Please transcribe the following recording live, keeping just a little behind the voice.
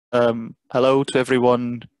Hello to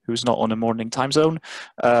everyone who's not on a morning time zone.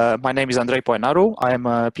 My name is Andrei Poenaru. I am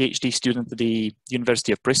a PhD student at the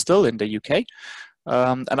University of Bristol in the UK.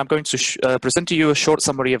 And I'm going to present to you a short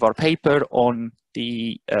summary of our paper on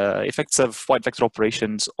the effects of wide vector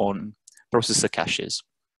operations on processor caches.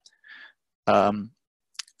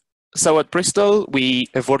 So at Bristol, we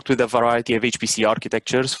have worked with a variety of HPC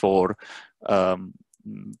architectures for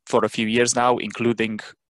a few years now, including...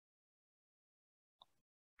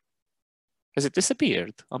 Has it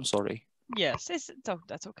disappeared? I'm sorry. Yes,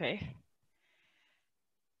 that's okay.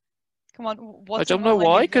 Come on, what's I don't know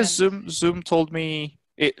why, because Zoom told me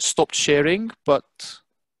it stopped sharing, but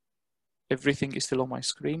everything is still on my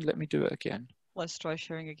screen. Let me do it again. Let's try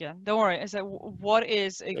sharing again. Don't worry. What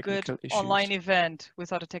is a good online event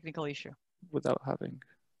without a technical issue? Without having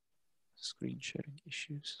screen sharing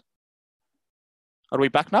issues. Are we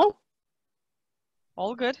back now?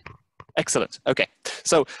 All good. Excellent. Okay.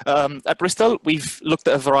 So at Bristol, we've looked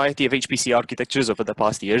at a variety of HPC architectures over the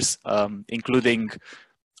past years, including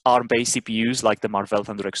ARM-based CPUs like the Marvell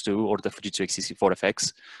ThunderX2 or the Fujitsu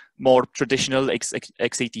x64FX, more traditional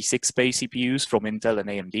x86-based CPUs from Intel and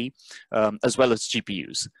AMD, as well as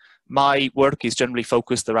GPUs. My work is generally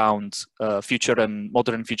focused around future and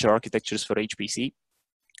modern future architectures for HPC.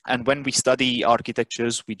 And when we study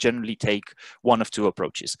architectures, we generally take one of two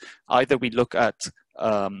approaches. Either we look at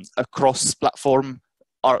cross-platform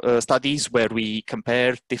studies where we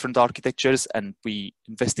compare different architectures and we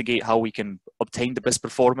investigate how we can obtain the best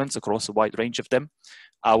performance across a wide range of them.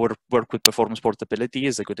 Our work with performance portability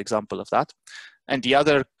is a good example of that. And the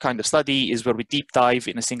other kind of study is where we deep dive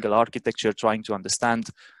in a single architecture, trying to understand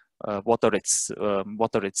what are its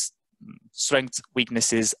strengths,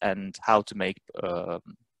 weaknesses, and how to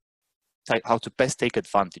best take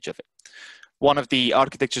advantage of it. One of the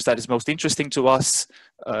architectures that is most interesting to us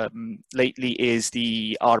lately is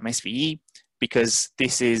the ARM SVE, because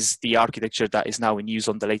this is the architecture that is now in use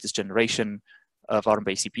on the latest generation of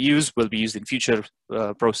ARM-based CPUs, will be used in future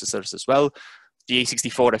processors as well. The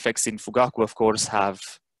A64FX in Fugaku, of course, have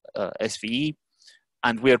SVE,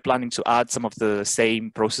 and we are planning to add some of the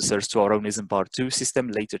same processors to our own Isambard 2 system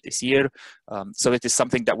later this year. So it is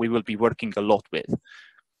something that we will be working a lot with.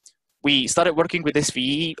 We started working with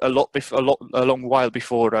SVE a long while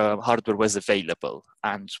before hardware was available.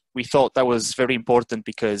 And we thought that was very important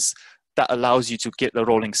because that allows you to get a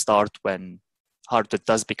rolling start when hardware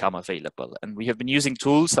does become available. And we have been using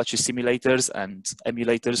tools such as simulators and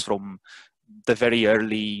emulators from the very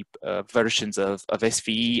early versions of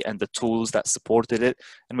SVE and the tools that supported it.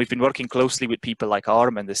 And we've been working closely with people like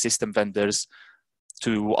ARM and the system vendors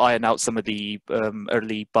to iron out some of the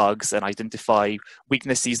early bugs and identify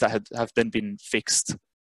weaknesses that have then been fixed,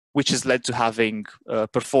 which has led to having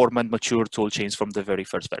performant, mature tool chains from the very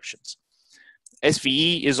first versions.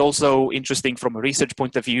 SVE is also interesting from a research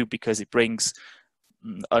point of view because it brings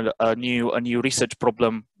a new research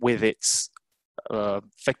problem with its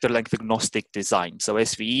vector length agnostic design. So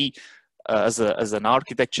SVE as an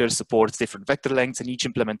architecture supports different vector lengths, and each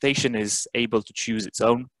implementation is able to choose its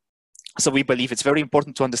own. So we believe it's very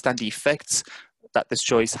important to understand the effects that this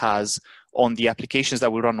choice has on the applications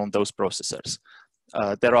that we run on those processors.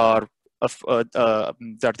 There are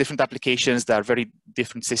different applications, there are very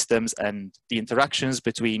different systems, and the interactions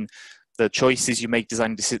between the choices you make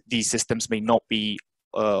designing these systems may not be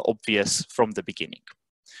obvious from the beginning.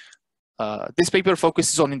 This paper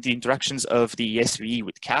focuses on the interactions of the SVE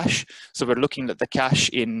with cache. So we're looking at the cache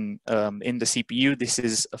in the CPU. This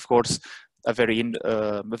is, of course, a very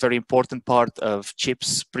important part of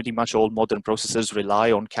chips. Pretty much all modern processors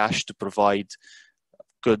rely on cache to provide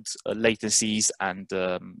good latencies and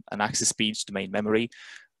access speeds to main memory.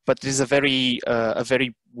 But it is a very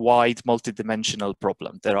wide, multidimensional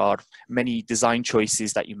problem. There are many design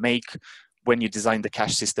choices that you make when you design the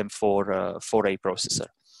cache system for a processor.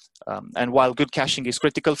 And while good caching is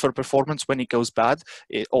critical for performance, when it goes bad,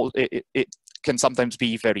 it can sometimes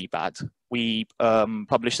be very bad. We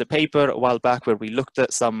published a paper a while back where we looked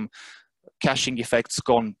at some caching effects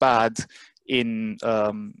gone bad in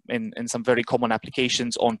some very common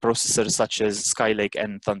applications on processors such as Skylake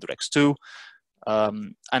and ThunderX2.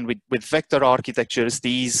 And with vector architectures,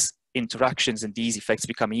 these interactions and these effects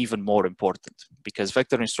become even more important because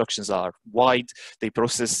vector instructions are wide. They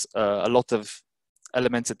process a lot of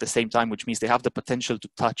elements at the same time, which means they have the potential to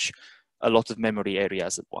touch a lot of memory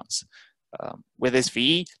areas at once. With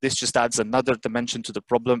SVE, this just adds another dimension to the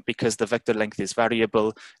problem because the vector length is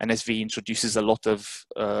variable, and SVE introduces a lot of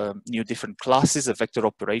new different classes of vector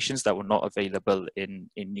operations that were not available in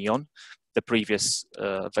Neon, the previous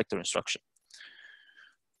vector instruction.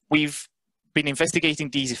 We've been investigating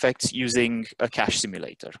these effects using a cache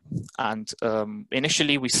simulator. And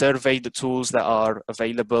initially we surveyed the tools that are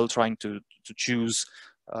available, trying to choose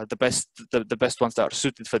the best ones that are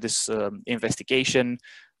suited for this investigation.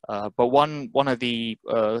 But one of the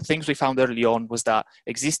things we found early on was that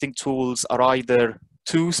existing tools are either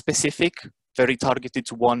too specific, very targeted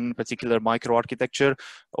to one particular microarchitecture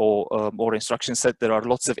or instruction set. There are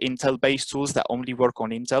lots of Intel-based tools that only work on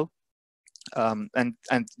Intel. And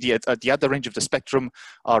at the other end of the spectrum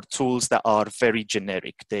are tools that are very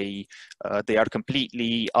generic. They are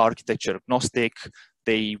completely architecture agnostic.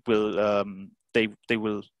 They will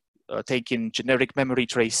take in generic memory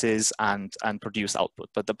traces and produce output.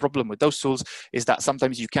 But the problem with those tools is that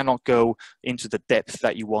sometimes you cannot go into the depth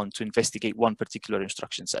that you want to investigate one particular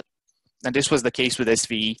instruction set. And this was the case with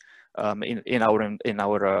SVE in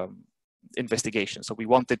our investigation. So we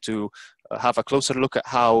wanted to have a closer look at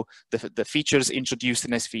how the features introduced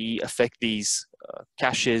in SVE affect these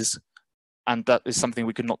caches, and that is something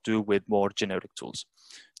we could not do with more generic tools.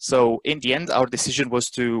 So in the end, our decision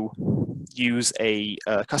was to use a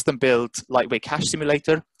custom-built lightweight cache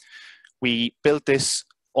simulator. We built this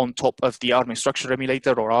on top of the ARMY structure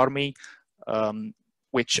emulator, or ARMY,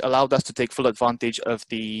 which allowed us to take full advantage of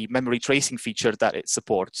the memory tracing feature that it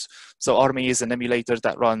supports. So ARMY is an emulator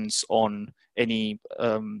that runs on any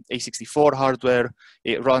A64 hardware.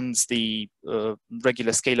 It runs the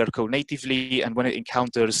regular scalar code natively, and when it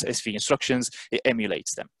encounters SV instructions, it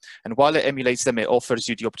emulates them. And while it emulates them, it offers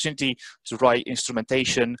you the opportunity to write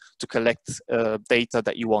instrumentation to collect data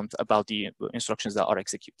that you want about the instructions that are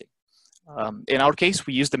executing. In our case,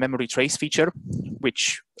 we use the memory trace feature,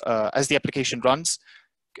 which, as the application runs,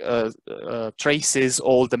 traces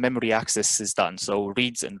all the memory access is done. So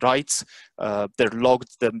reads and writes, they're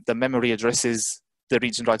logged, the memory addresses, the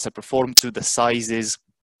reads and writes are performed to the sizes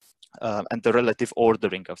and the relative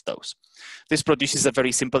ordering of those. This produces a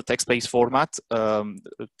very simple text-based format,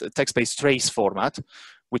 text-based trace format,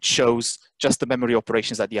 which shows just the memory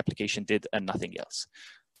operations that the application did and nothing else.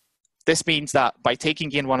 This means that by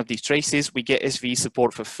taking in one of these traces, we get SVE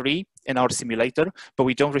support for free in our simulator, but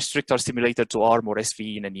we don't restrict our simulator to ARM or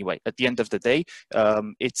SVE in any way. At the end of the day,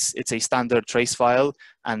 it's a standard trace file,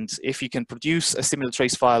 and if you can produce a similar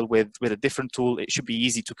trace file with a different tool, it should be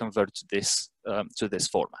easy to convert to this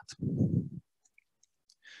format.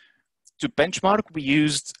 To benchmark, we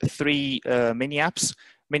used 3 mini apps.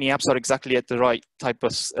 Mini apps are exactly at the right type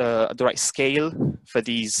of, the right scale for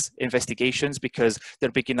these investigations, because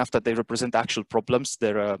they're big enough that they represent actual problems.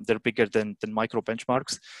 They're bigger than micro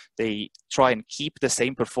benchmarks. They try and keep the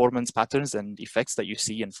same performance patterns and effects that you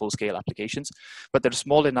see in full-scale applications, but they're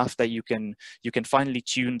small enough that you can finely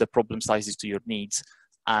tune the problem sizes to your needs,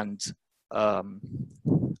 and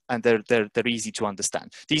they're easy to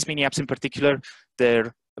understand. These mini apps in particular,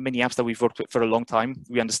 they're many apps that we've worked with for a long time.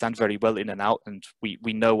 We understand very well in and out, and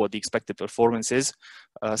we know what the expected performance is.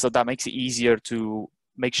 So that makes it easier to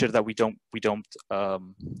make sure that we don't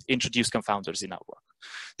introduce confounders in our work.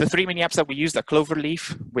 The 3 mini apps that we used are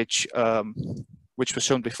Cloverleaf, which was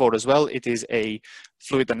shown before as well. It is a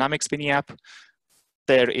fluid dynamics mini app.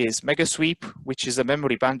 There is MegaSweep, which is a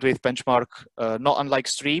memory bandwidth benchmark, not unlike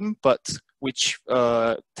Stream, but which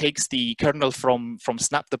takes the kernel from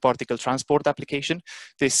Snap, the particle transport application.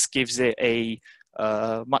 This gives it a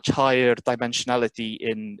much higher dimensionality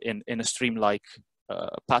in a Stream-like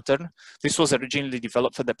pattern. This was originally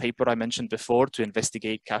developed for the paper I mentioned before to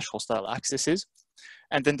investigate cache hostile accesses.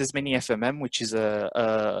 And then there's MiniFMM, which is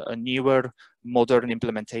a newer, modern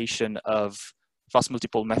implementation of fast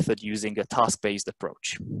multiple method using a task-based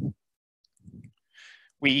approach.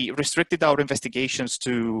 We restricted our investigations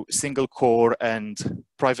to single core and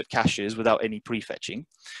private caches without any prefetching.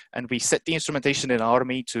 And we set the instrumentation in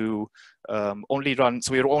ARMY to only run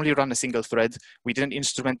a single thread. We didn't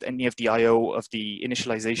instrument any of the IO of the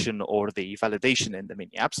initialization or the validation in the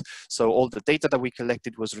mini apps. So all the data that we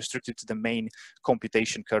collected was restricted to the main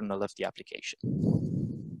computation kernel of the application.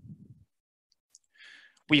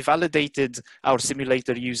 We validated our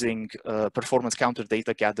simulator using performance counter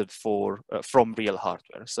data gathered from real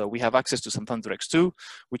hardware. So we have access to some ThunderX2,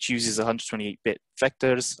 which uses 128-bit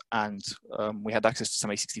vectors, and we had access to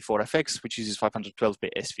some A64FX, which uses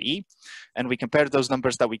 512-bit SVE. And we compared those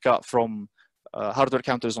numbers that we got from hardware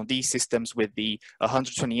counters on these systems with the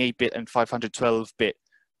 128-bit and 512-bit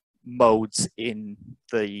modes in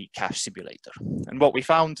the cache simulator. And what we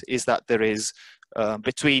found is that there is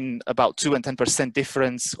between about 2 and 10%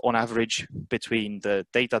 difference on average between the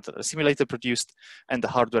data that the simulator produced and the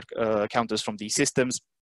hardware counters from these systems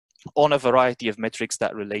on a variety of metrics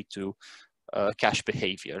that relate to cache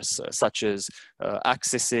behaviors, such as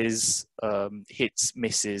accesses, hits,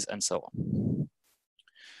 misses, and so on.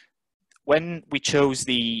 When we chose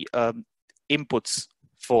the inputs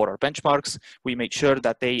for our benchmarks, we made sure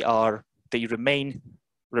that they remain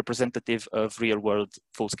representative of real-world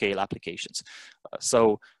full-scale applications.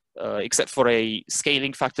 Except for a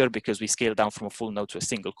scaling factor, because we scale down from a full node to a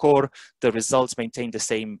single core, the results maintain the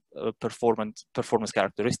same performance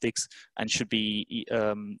characteristics and should be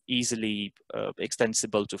easily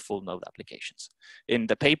extensible to full node applications. In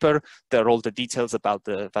the paper, there are all the details about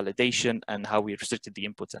the validation and how we restricted the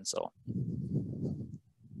inputs and so on.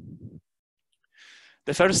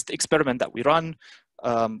 The first experiment that we ran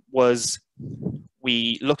was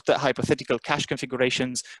we looked at hypothetical cache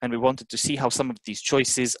configurations, and we wanted to see how some of these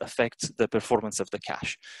choices affect the performance of the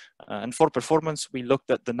cache. And for performance, we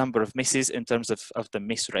looked at the number of misses in terms of the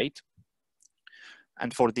miss rate.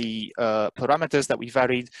 And for the parameters that we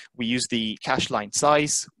varied, we used the cache line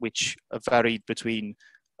size, which varied between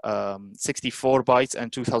 64 bytes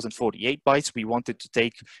and 2048 bytes. We wanted to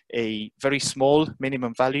take a very small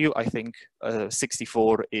minimum value. I think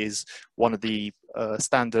 64 is one of the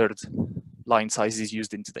standard line sizes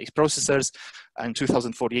used in today's processors, and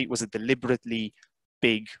 2048 was a deliberately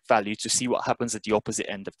big value to see what happens at the opposite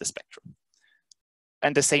end of the spectrum.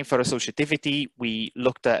 And the same for associativity. We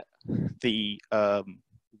looked at the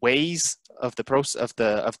ways of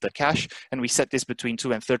the cache, and we set this between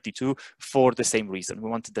 2 and 32 for the same reason. We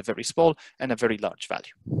wanted a very small and a very large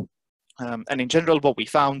value. And in general, what we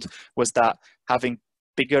found was that having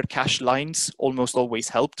bigger cache lines almost always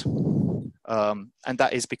helped. And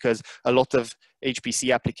that is because a lot of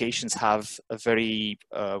HPC applications have a very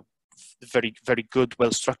good,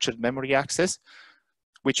 well-structured memory access,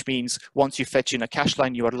 which means once you fetch in a cache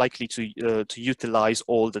line, you are likely to utilize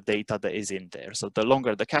all the data that is in there. So the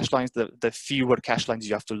longer the cache lines, the fewer cache lines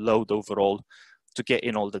you have to load overall to get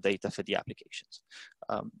in all the data for the applications.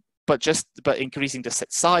 But increasing the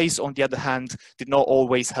set size, on the other hand, did not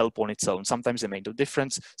always help on its own. Sometimes it made no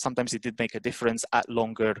difference. Sometimes it did make a difference at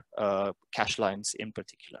longer cache lines in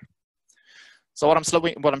particular. So what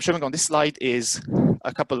I'm showing on this slide is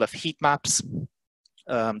a couple of heat maps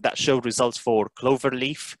that show results for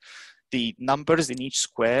Cloverleaf. The numbers in each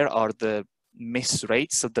square are the miss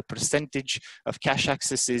rates, so the percentage of cache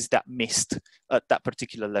accesses that missed at that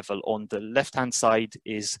particular level. On the left-hand side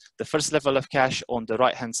is the first level of cache, on the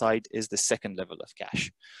right-hand side is the second level of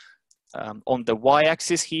cache. On the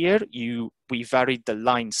y-axis here, we varied the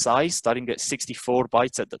line size, starting at 64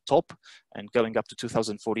 bytes at the top and going up to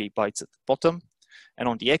 2048 bytes at the bottom. And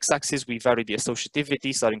on the x-axis, we varied the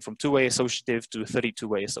associativity, starting from two-way associative to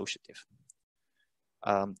 32-way associative.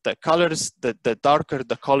 The colors, the darker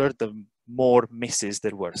the color, the more misses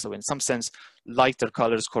there were. So in some sense, lighter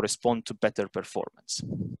colors correspond to better performance.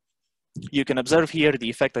 You can observe here the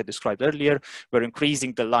effect I described earlier, where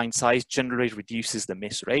increasing the line size generally reduces the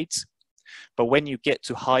miss rates. But when you get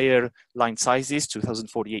to higher line sizes,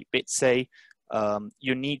 2048 bits say,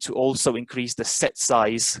 you need to also increase the set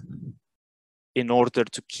size in order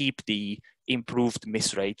to keep the improved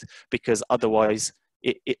miss rate, because otherwise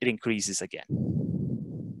it increases again.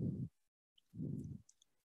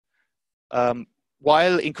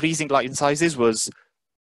 While increasing line sizes was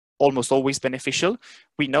almost always beneficial,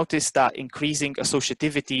 we noticed that increasing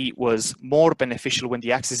associativity was more beneficial when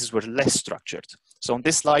the accesses were less structured. So on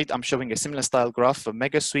this slide, I'm showing a similar style graph for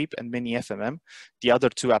MegaSweep and MiniFMM, the other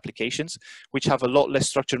two applications, which have a lot less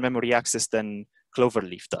structured memory access than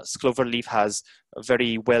Cloverleaf does. Cloverleaf has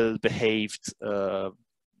very well-behaved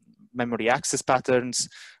memory access patterns,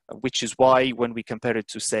 which is why when we compare it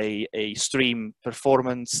to, say, a stream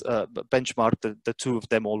performance benchmark, the two of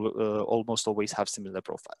them almost always have similar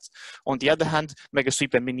profiles. On the other hand,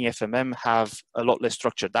 MegaSweep and MiniFMM have a lot less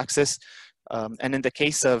structured access. And in the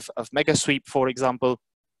case of MegaSweep, for example,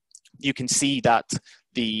 you can see that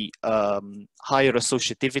the higher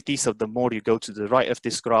associativity, so the more you go to the right of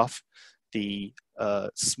this graph, the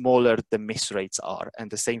smaller the miss rates are, and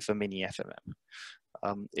the same for MiniFMM.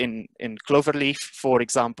 In Cloverleaf, for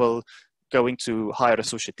example, going to higher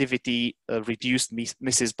associativity reduced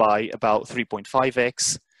misses by about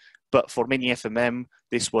 3.5x, but for MiniFMM,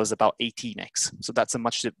 this was about 18x. So that's a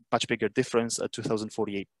much bigger difference at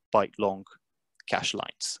 2048 byte long cache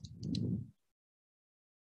lines.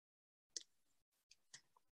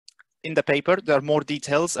 In the paper, there are more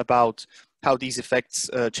details about how these effects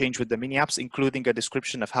change with the mini apps, including a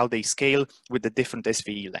description of how they scale with the different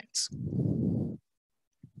SVE lengths.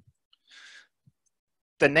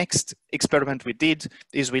 The next experiment we did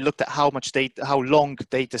is we looked at how long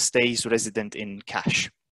data stays resident in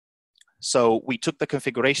cache. So we took the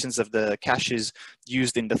configurations of the caches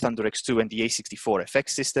used in the ThunderX2 and the A64FX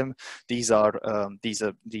system. These are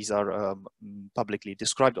publicly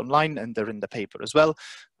described online, and they're in the paper as well.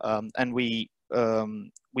 And we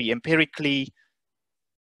empirically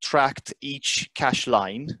tracked each cache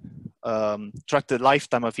line, tracked the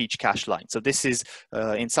lifetime of each cache line. So this is,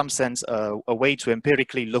 in some sense, a way to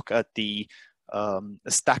empirically look at the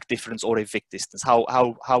stack difference or evict distance.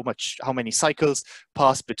 How many cycles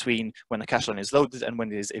pass between when a cache line is loaded and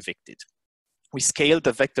when it is evicted. We scaled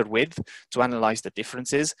the vector width to analyze the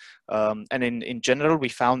differences. And in general, we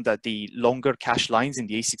found that the longer cache lines in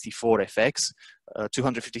the A64FX,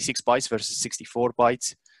 256 bytes versus 64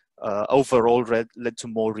 bytes, overall led to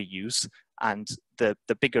more reuse. And the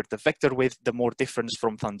bigger the vector width, the more difference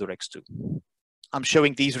from ThunderX2. I'm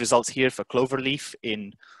showing these results here for Cloverleaf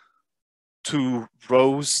in 2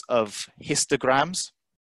 rows of histograms.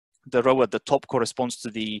 The row at the top corresponds to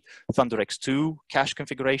the ThunderX2 cache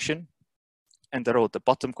configuration, and the row at the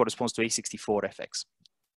bottom corresponds to A64FX.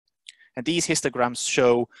 And these histograms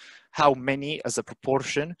show how many, as a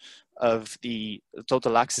proportion of the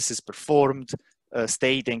total accesses performed,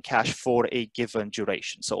 stayed in cache for a given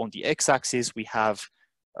duration. So on the x-axis, we have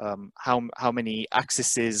how many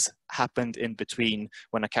accesses happened in between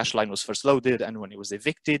when a cache line was first loaded and when it was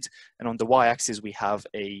evicted. And on the y-axis, we have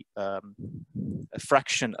a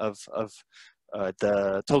fraction of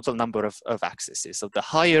the total number of accesses. So the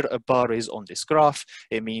higher a bar is on this graph,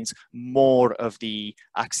 it means more of the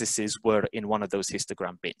accesses were in one of those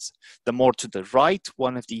histogram bins. The more to the right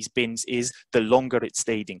one of these bins is, the longer it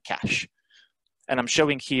stayed in cache. And I'm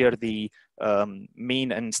showing here the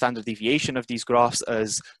mean and standard deviation of these graphs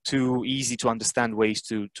as 2 easy to understand ways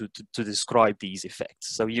to describe these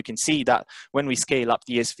effects. So you can see that when we scale up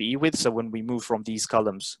the SVE width, so when we move from these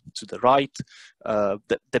columns to the right,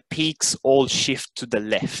 the peaks all shift to the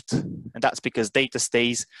left. And that's because data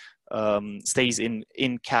stays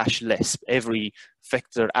in cache less. Every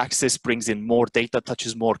vector access brings in more data,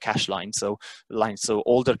 touches more cache lines. So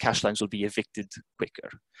older cache lines will be evicted quicker.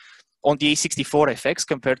 On the A64FX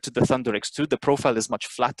compared to the ThunderX2, the profile is much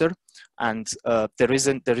flatter, and there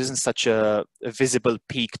isn't such a visible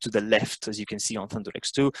peak to the left as you can see on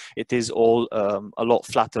ThunderX2. It is all a lot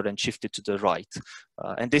flatter and shifted to the right.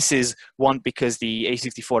 And this is, 1, because the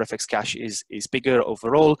A64FX cache is bigger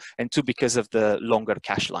overall, and 2, because of the longer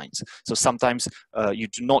cache lines. So sometimes you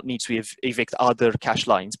do not need to evict other cache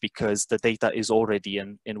lines because the data is already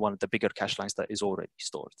in one of the bigger cache lines that is already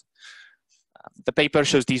stored. The paper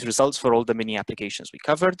shows these results for all the mini applications we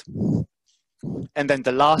covered. And then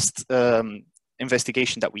the last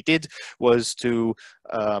investigation that we did was to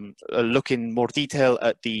look in more detail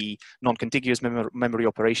at the non-contiguous memory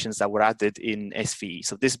operations that were added in SVE.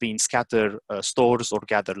 So this being scatter stores or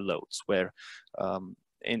gather loads, where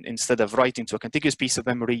instead of writing to a contiguous piece of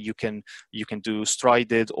memory, you can do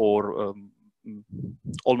strided or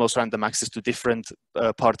almost random access to different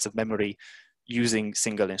parts of memory using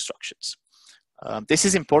single instructions. This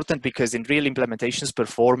is important because in real implementations,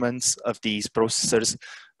 performance of these processors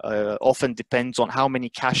often depends on how many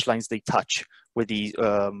cache lines they touch with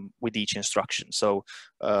each instruction. So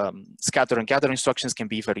scatter and gather instructions can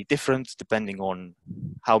be very different depending on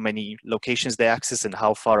how many locations they access and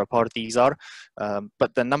how far apart these are.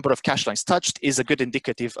 But the number of cache lines touched is a good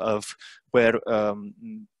indicative of where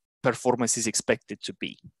performance is expected to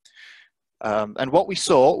be. And what we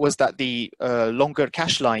saw was that the longer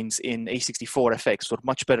cache lines in A64FX were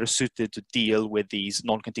much better suited to deal with these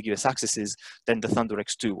non-contiguous accesses than the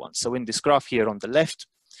ThunderX2 ones. So in this graph here on the left,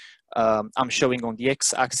 I'm showing on the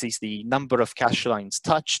x-axis the number of cache lines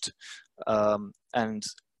touched, and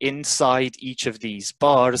inside each of these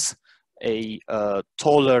bars, a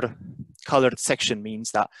taller colored section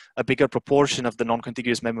means that a bigger proportion of the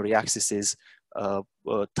non-contiguous memory accesses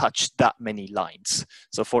touch that many lines.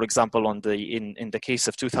 So for example, in the case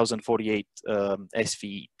of 2048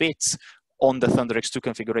 SVE bits, on the ThunderX2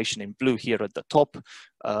 configuration in blue here at the top,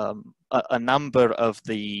 a number of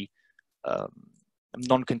the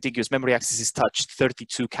non-contiguous memory accesses touched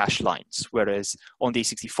 32 cache lines, whereas on the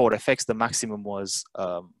A64FX, the maximum was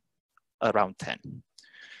around 10.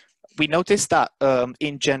 We noticed that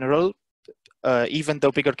in general, even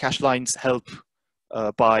though bigger cache lines help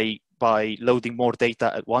by loading more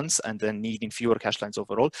data at once and then needing fewer cache lines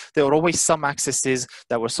overall, there were always some accesses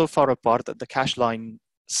that were so far apart that the cache line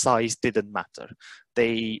size didn't matter.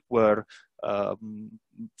 They were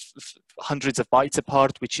hundreds of bytes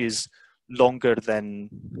apart, which is longer than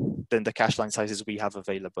the cache line sizes we have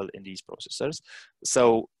available in these processors.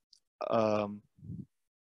 So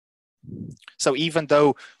even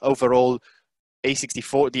though overall the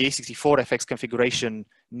A64FX configuration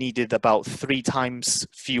needed about 3 times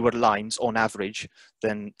fewer lines on average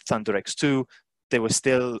than ThunderX2, there were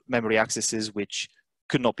still memory accesses which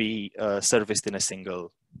could not be serviced in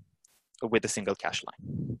with a single cache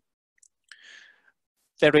line.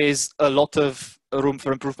 There is a lot of room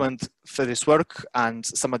for improvement for this work, and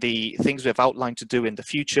some of the things we have outlined to do in the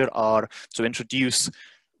future are to introduce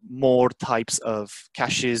more types of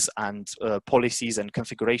caches and policies and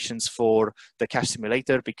configurations for the cache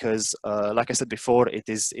simulator, because like I said before, it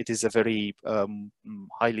is a very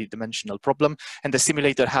highly dimensional problem, and the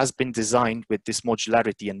simulator has been designed with this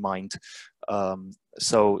modularity in mind.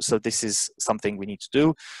 So this is something we need to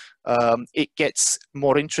do. It gets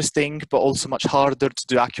more interesting, but also much harder to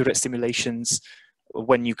do accurate simulations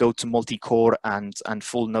when you go to multi-core and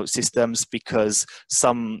full node systems, because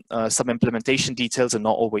some implementation details are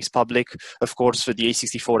not always public. Of course, for the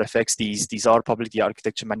A64FX, these are public. The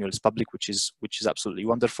architecture manual is public, which is absolutely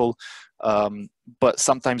wonderful. But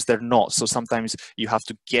sometimes they're not. So sometimes you have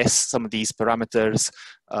to guess some of these parameters.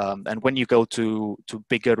 And when you go to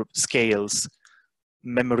bigger scales,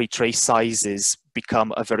 memory trace sizes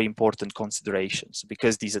become a very important consideration. So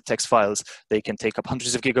because these are text files, they can take up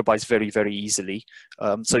hundreds of gigabytes very, very easily.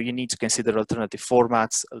 So you need to consider alternative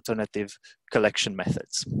formats, alternative collection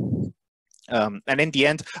methods. And in the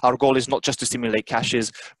end, our goal is not just to simulate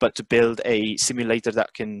caches, but to build a simulator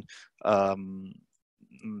that can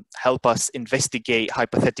help us investigate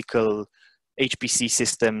hypothetical HPC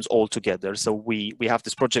systems altogether. So we have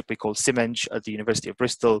this project we call SimEng at the University of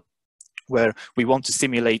Bristol, where we want to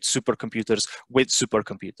simulate supercomputers with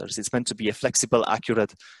supercomputers. It's meant to be a flexible,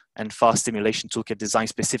 accurate, and fast simulation toolkit designed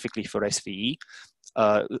specifically for SVE.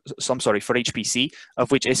 So I'm sorry, for HPC,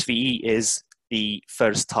 of which SVE is the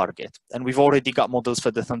first target. And we've already got models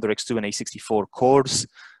for the ThunderX2 and A64 cores,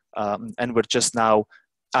 and we're just now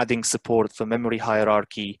adding support for memory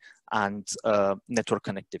hierarchy and network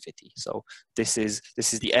connectivity. So this is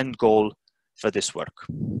the end goal for this work.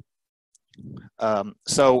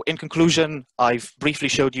 So in conclusion, I've briefly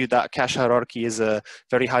showed you that cache hierarchy is a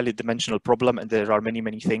very highly dimensional problem, and there are many,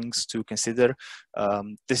 many things to consider.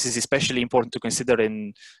 This is especially important to consider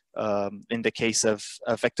in the case of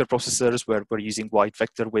vector processors, where we're using wide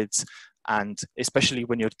vector widths, and especially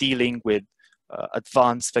when you're dealing with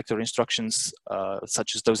advanced vector instructions,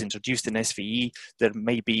 such as those introduced in SVE, there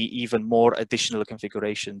may be even more additional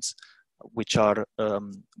configurations which are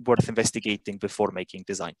worth investigating before making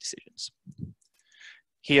design decisions.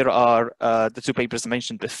 Here are the 2 papers I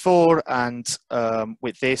mentioned before, and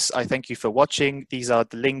with this, I thank you for watching. These are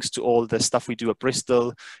the links to all the stuff we do at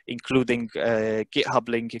Bristol, including a GitHub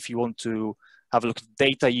link if you want to have a look at the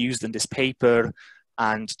data used in this paper,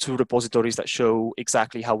 and 2 repositories that show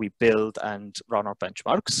exactly how we build and run our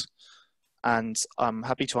benchmarks. And I'm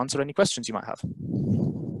happy to answer any questions you might have.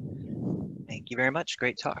 Thank you very much.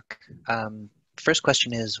 Great talk. First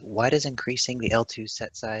question is, why does increasing the L2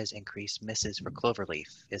 set size increase misses for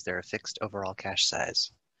Cloverleaf? Is there a fixed overall cache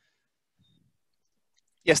size?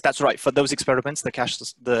 Yes, that's right. For those experiments,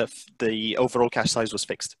 the overall cache size was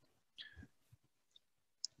fixed.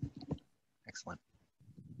 Excellent.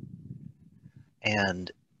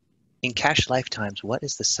 And in cache lifetimes, what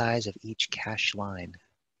is the size of each cache line?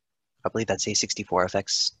 I believe that's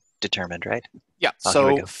A64FX determined, right? Yeah,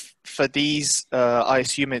 so for these, I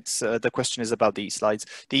assume it's the question is about these slides.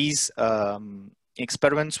 These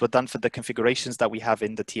experiments were done for the configurations that we have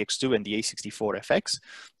in the TX2 and the A64FX.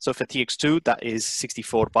 So for TX2, that is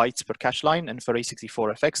 64 bytes per cache line, and for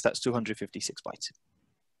A64FX, that's 256 bytes.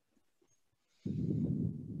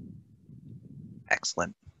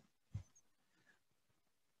 Excellent.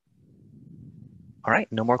 All right,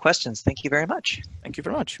 no more questions. Thank you very much. Thank you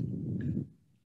very much.